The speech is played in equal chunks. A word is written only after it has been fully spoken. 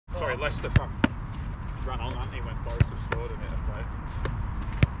Leicester fan. Ran on, hadn't he, when Forest have scored in it, I play.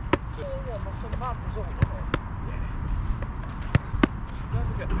 That's a mad result, isn't it? Yeah.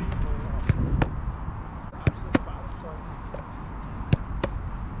 Never get beat for that. Absolutely bad, so.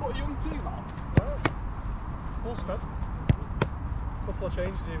 What a young team, man. Yeah. Full strength. Couple of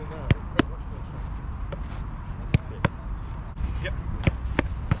changes even there. Pretty much full strength. Yep.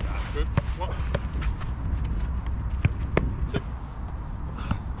 That's good. 1, 2,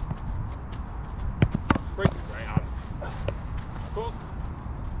 3. Great hands. 4.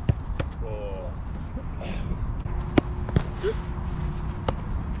 4. Good.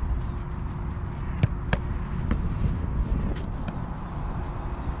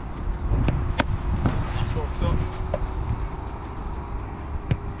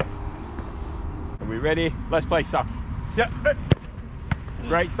 Are we ready? Let's play, Sam. Yep.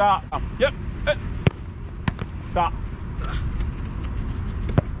 Great start. Yep. Start.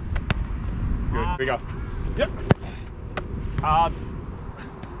 Good. Here we go. Yep. Hard.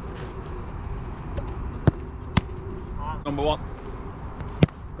 Number 1.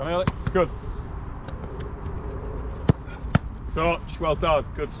 Go early. Good. Touch. Well done.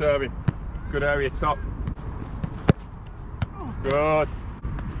 Good serving. Good area top. Good.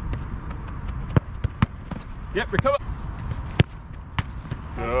 Yep. Recover.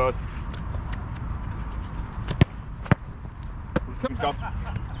 Good. Go.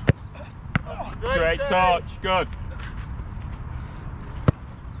 Great touch. Good.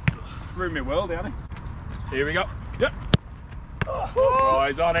 Ruined my world, hasn't he? Here we go. Yep. Oh,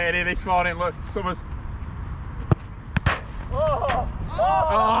 he's on it this morning. Look, Summers. Oh.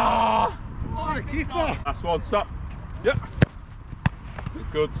 Oh, keeper. That's 1. Stop. Yep. It's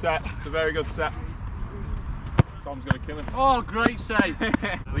a good set. It's a very good set. Tom's going to kill him. Oh, great save.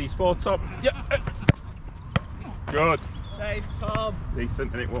 These 4, Tom. Yep. Good. Save, Tom.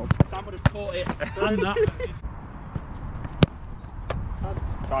 Decent, and it was. Sam would have caught it. Done that.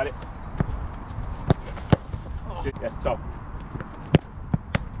 Tried it. Yes, Tom.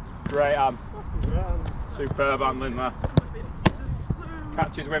 Great hands. Superb handling there.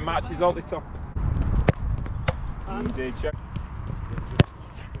 Catches win matches all the time. Easy check.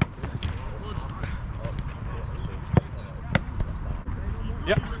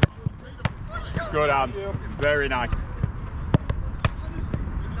 Yep. Good hands. Very nice.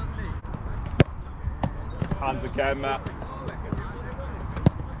 Hands again, Matt.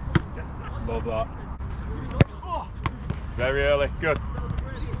 Love that. Very early. Good.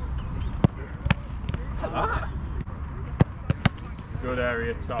 Good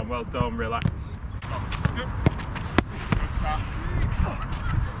area, Tom. Well done. Relax. Good. Good start.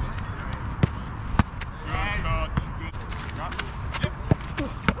 Good touch. Good. Yep.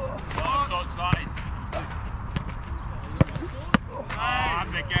 One touch that is.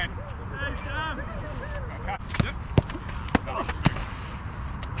 And again. Okay. Yep.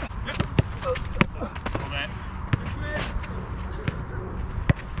 Yep. Hold it.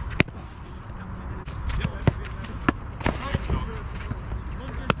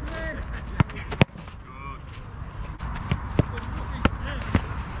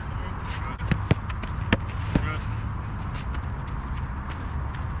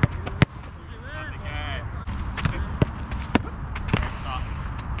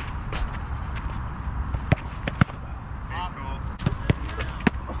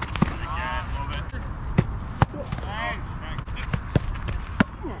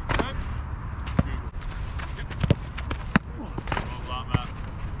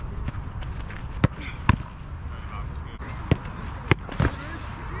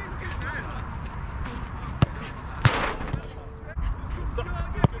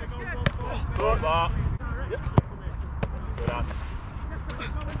 Good that. Yep. Good ass.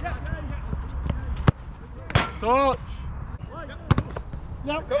 Touch.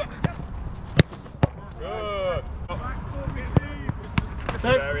 Yep. Good.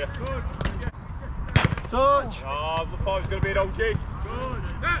 Good area. Touch. Oh, I thought it was going to be an OG. Good.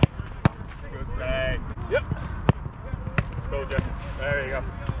 Good save. Yep. Told you. There you go.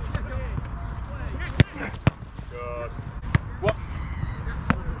 Good. What?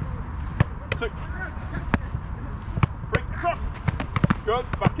 2. 3. Cross. Good.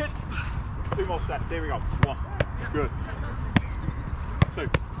 Back in. 2 more sets. Here we go. 1. Good. 2.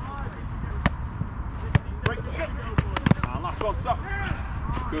 3. And last one. Stop.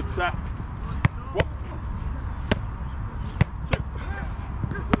 Good set. 1. 2.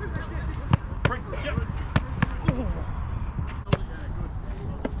 3. Yep.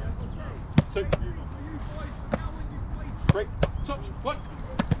 2. 3. Touch. 1.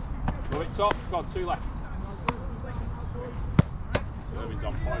 Go it top. Go on. 2 left. Serving's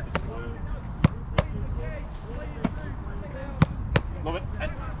on. Love it.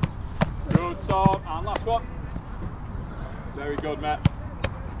 Good, Tom. And last one. Very good, Matt.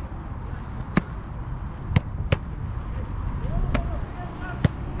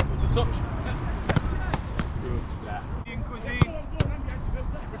 Good touch. Good set.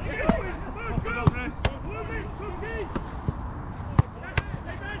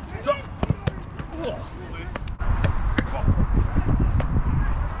 So,